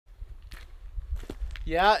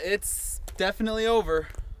Yeah, it's definitely over.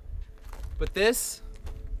 But this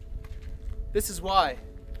is why.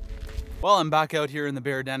 Well, I'm back out here in the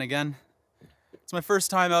bear den again. It's my first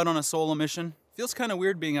time out on a solo mission. Feels kind of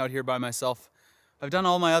weird being out here by myself. I've done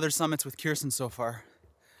all my other summits with Kirsten so far.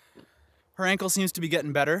 Her ankle seems to be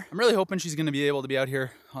getting better. I'm really hoping she's gonna be able to be out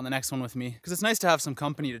here on the next one with me, because it's nice to have some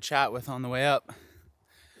company to chat with on the way up.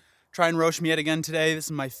 Try and roche me yet again today. This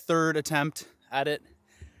is my third attempt at it.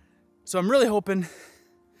 So I'm really hoping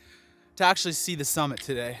to actually see the summit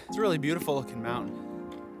today. It's a really beautiful looking mountain.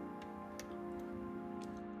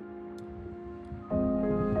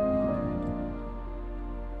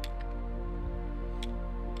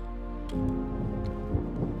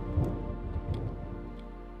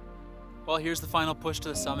 Well, here's the final push to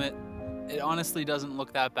the summit. It honestly doesn't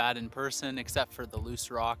look that bad in person, except for the loose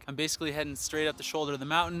rock. I'm basically heading straight up the shoulder of the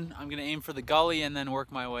mountain. I'm gonna aim for the gully and then work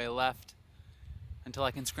my way left until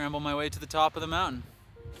I can scramble my way to the top of the mountain.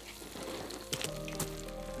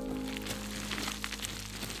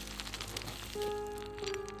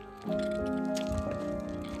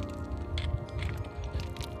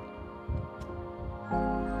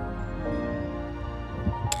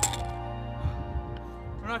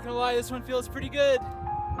 I'm not gonna lie, this one feels pretty good.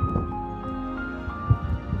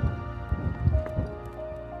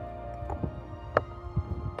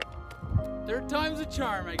 Third time's a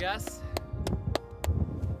charm, I guess.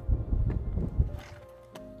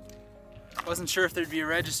 Wasn't sure if there'd be a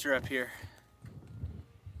register up here.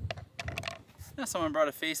 Now someone brought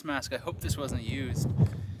a face mask. I hope this wasn't used.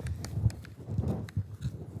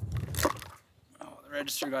 Oh, the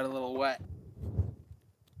register got a little wet.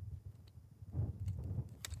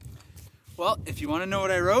 Well, if you want to know what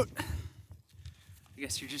I wrote, I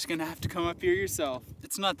guess you're just gonna have to come up here yourself.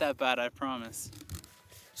 It's not that bad, I promise.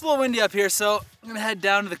 It's a little windy up here, so I'm gonna head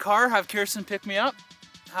down to the car, have Kirsten pick me up,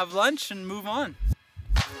 have lunch, and move on.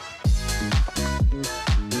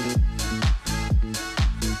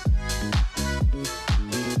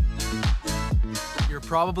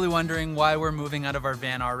 Probably wondering why we're moving out of our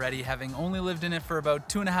van already, having only lived in it for about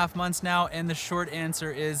 2.5 months now, and the short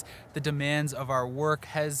answer is the demands of our work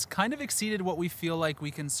has kind of exceeded what we feel like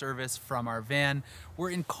we can service from our van. We're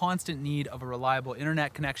in constant need of a reliable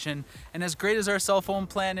internet connection, and as great as our cell phone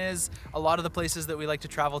plan is, a lot of the places that we like to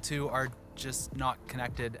travel to are just not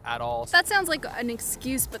connected at all. That sounds like an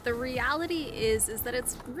excuse, but the reality is that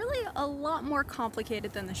it's really a lot more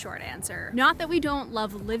complicated than the short answer. Not that we don't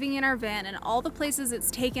love living in our van and all the places it's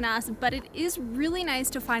taken us, but it is really nice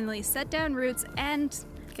to finally set down roots and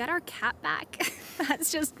get our cat back. That's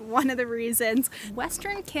just one of the reasons.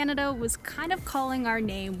 Western Canada was kind of calling our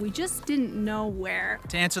name. We just didn't know where.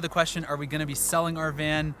 To answer the question, are we gonna be selling our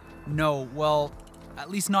van? No, well, at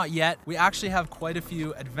least not yet. We actually have quite a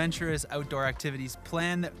few adventurous outdoor activities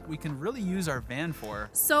planned that we can really use our van for.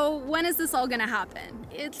 So when is this all gonna happen?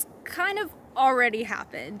 It's kind of already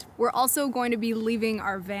happened. We're also going to be leaving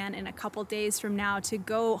our van in a couple days from now to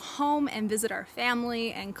go home and visit our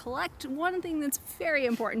family and collect one thing that's very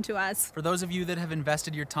important to us. For those of you that have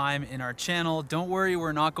invested your time in our channel, don't worry,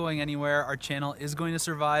 we're not going anywhere. Our channel is going to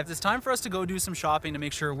survive. It's time for us to go do some shopping to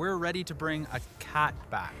make sure we're ready to bring a cat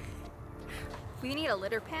back. We need a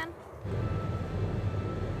litter pan.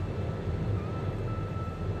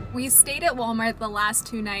 We stayed at Walmart the last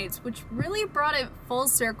 2 nights, which really brought it full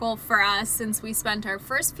circle for us since we spent our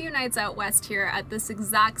first few nights out west here at this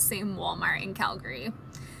exact same Walmart in Calgary.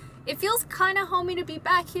 It feels kind of homey to be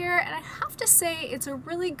back here, and I have to say it's a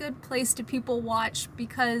really good place to people watch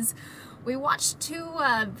because we watched 2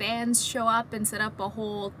 vans show up and set up a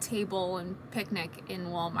whole table and picnic in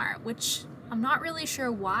Walmart, which I'm not really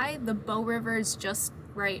sure why. The Bow River is just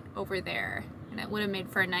right over there, and it would have made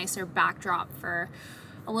for a nicer backdrop for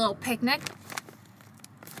a little picnic.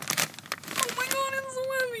 Oh my god, it's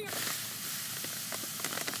swimming!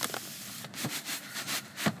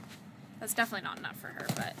 That's definitely not enough for her,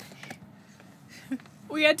 but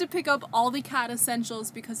we had to pick up all the cat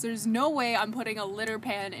essentials because there's no way I'm putting a litter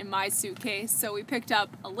pan in my suitcase. So we picked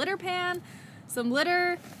up a litter pan, some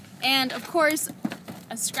litter, and of course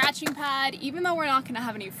a scratching pad. Even though we're not going to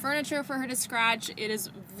have any furniture for her to scratch, it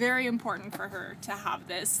is very important for her to have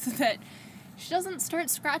this so that she doesn't start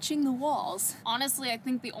scratching the walls. Honestly, I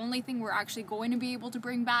think the only thing we're actually going to be able to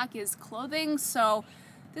bring back is clothing, so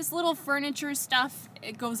this little furniture stuff,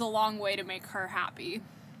 it goes a long way to make her happy.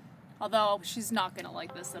 Although, she's not gonna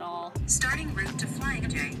like this at all. Starting route to Flying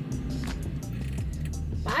J.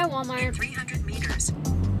 Bye, Walmart. In 300 meters.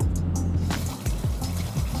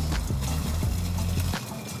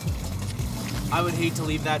 I would hate to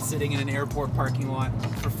leave that sitting in an airport parking lot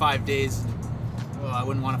for 5 days. Oh, I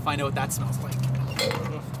wouldn't want to find out what that smells like.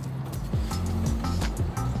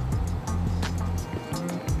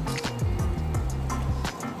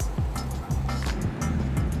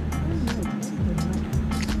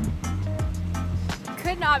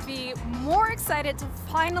 not be more excited to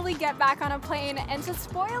finally get back on a plane, and to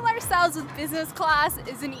spoil ourselves with business class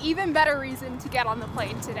is an even better reason to get on the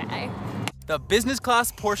plane today. The business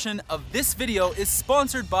class portion of this video is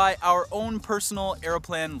sponsored by our own personal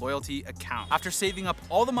Aeroplan loyalty account. After saving up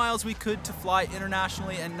all the miles we could to fly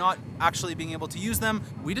internationally and not actually being able to use them,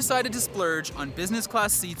 we decided to splurge on business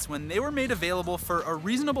class seats when they were made available for a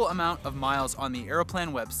reasonable amount of miles on the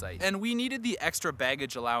Aeroplan website. And we needed the extra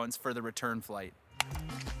baggage allowance for the return flight.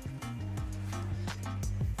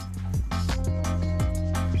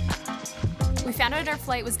 We found out our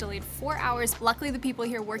flight was delayed 4 hours. Luckily, the people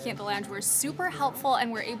here working at the lounge were super helpful and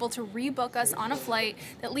were able to rebook us on a flight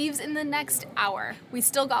that leaves in the next hour. We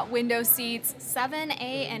still got window seats, 7A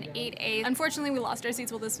and 8A. Unfortunately, we lost our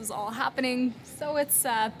seats while this was all happening, so it's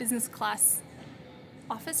business class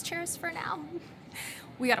office chairs for now.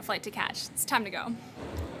 We got a flight to catch. It's time to go.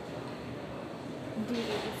 D87.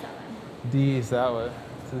 D is that what? It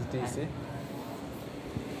says DC.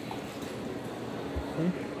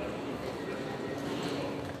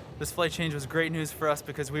 This flight change was great news for us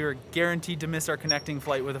because we were guaranteed to miss our connecting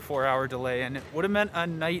flight with a 4-hour delay, and it would have meant a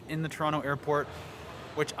night in the Toronto airport,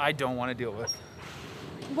 which I don't want to deal with.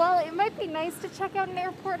 Well, it might be nice to check out an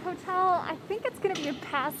airport hotel. I think it's going to be a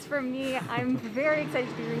pass for me. I'm very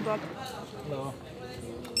excited to be rebooked. Hello.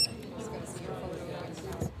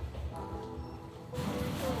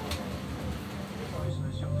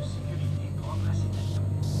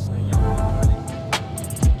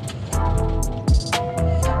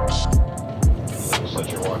 Set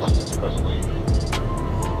your watches. It's presently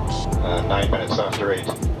 9 minutes after 8.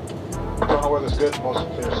 Toronto weather's good. Mostly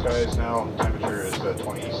clear skies now. Temperature is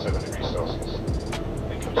 27 degrees Celsius.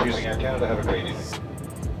 Thank you for choosing Air Canada. Have a great evening.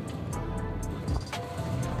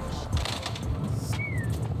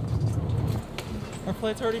 Our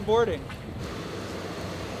flight's already boarding.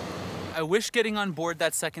 I wish getting on board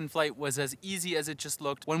that second flight was as easy as it just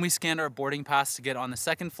looked. When we scanned our boarding pass to get on the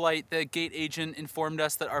second flight, the gate agent informed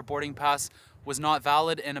us that our boarding pass was not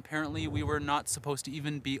valid, and apparently we were not supposed to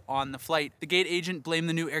even be on the flight. The gate agent blamed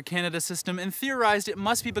the new Air Canada system and theorized it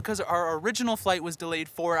must be because our original flight was delayed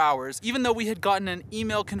 4 hours, even though we had gotten an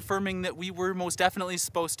email confirming that we were most definitely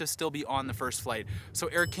supposed to still be on the first flight. So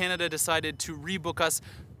Air Canada decided to rebook us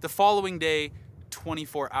the following day,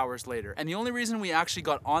 24 hours later. And the only reason we actually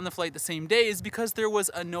got on the flight the same day is because there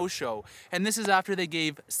was a no-show. And this is after they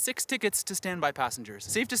gave 6 tickets to standby passengers.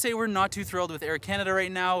 Safe to say we're not too thrilled with Air Canada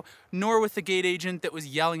right now, nor with the gate agent that was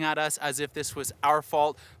yelling at us as if this was our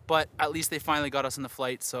fault, but at least they finally got us on the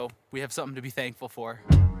flight, so we have something to be thankful for.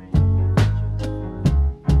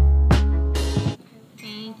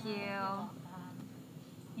 Thank you.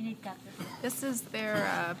 This is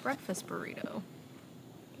their breakfast burrito.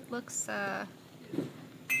 It looks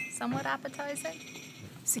somewhat appetizing.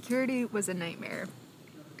 Security was a nightmare.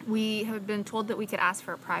 We have been told that we could ask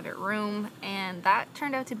for a private room, and that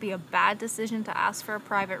turned out to be a bad decision to ask for a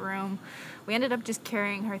private room. We ended up just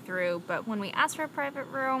carrying her through, but when we asked for a private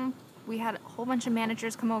room, we had a whole bunch of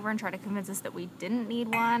managers come over and try to convince us that we didn't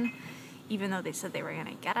need one, even though they said they were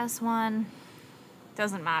gonna get us one.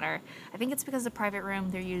 Doesn't matter. I think it's because the private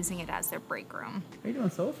room, they're using it as their break room. How you doing,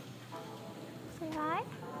 Soph? Say hi.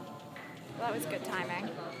 Well, that was good timing.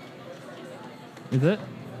 Is it?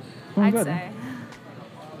 I'd say.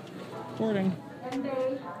 Boarding.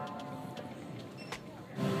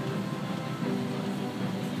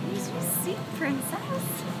 Here's your seat, princess.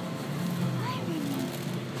 Hi.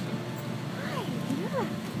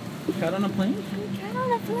 Yeah. Cat on a plane? Cat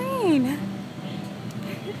on a plane.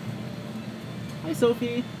 Hi,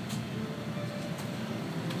 Sophie.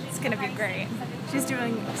 It's gonna be great. She's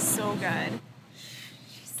doing so good.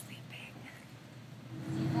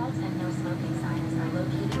 Seatbelts and no smoking signs are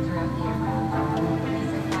located throughout the aircraft.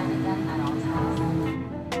 Please comply with them at all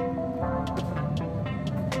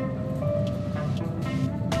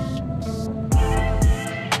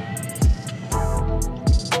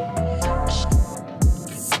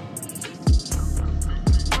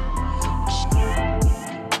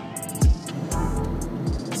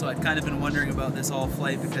So I'd kind of been wondering about this all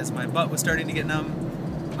flight because my butt was starting to get numb.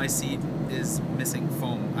 My seat is missing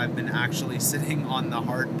foam. I've been actually sitting on the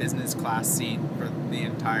hard business class seat for the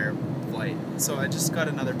entire flight. So I just got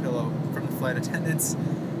another pillow from the flight attendants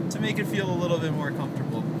to make it feel a little bit more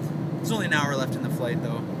comfortable. There's only an hour left in the flight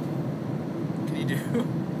though. What can you do?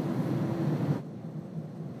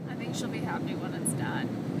 I think she'll be happy when it's done.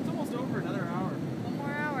 It's almost over, another hour. One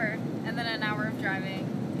more hour, and then an hour of driving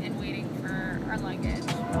and waiting for our luggage.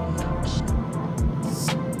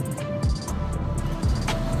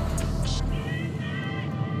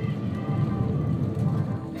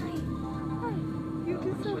 You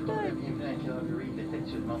did so good.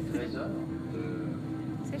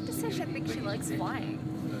 British, I think she likes flying.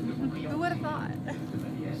 Who would have thought?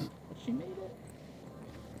 She made it.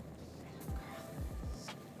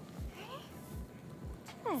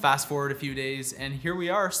 Fast forward a few days, and here we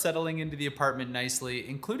are settling into the apartment nicely,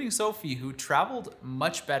 including Sophie, who traveled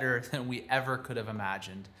much better than we ever could have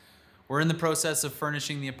imagined. We're in the process of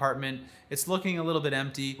furnishing the apartment. It's looking a little bit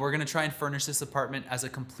empty. We're gonna try and furnish this apartment as a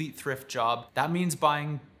complete thrift job. That means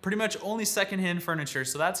buying pretty much only secondhand furniture,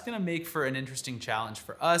 so that's gonna make for an interesting challenge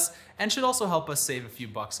for us and should also help us save a few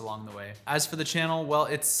bucks along the way. As for the channel, well,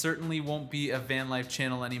 it certainly won't be a van life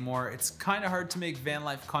channel anymore. It's kind of hard to make van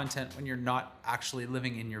life content when you're not actually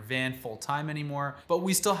living in your van full time anymore, but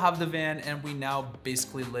we still have the van and we now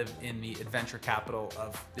basically live in the adventure capital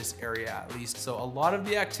of this area at least. So a lot of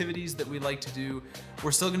the activities that we like to do,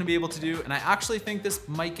 we're still gonna be able to do, and I actually think this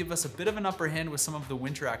might give us a bit of an upper hand with some of the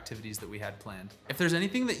winter activities that we had planned. If there's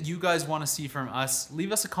anything that you guys want to see from us,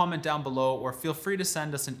 leave us a comment down below or feel free to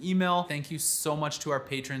send us an email. Thank you so much to our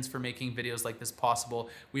patrons for making videos like this possible.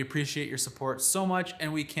 We appreciate your support so much,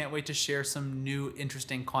 and we can't wait to share some new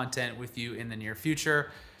interesting content with you in the near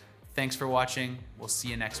future. Thanks for watching. We'll see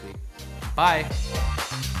you next week. Bye.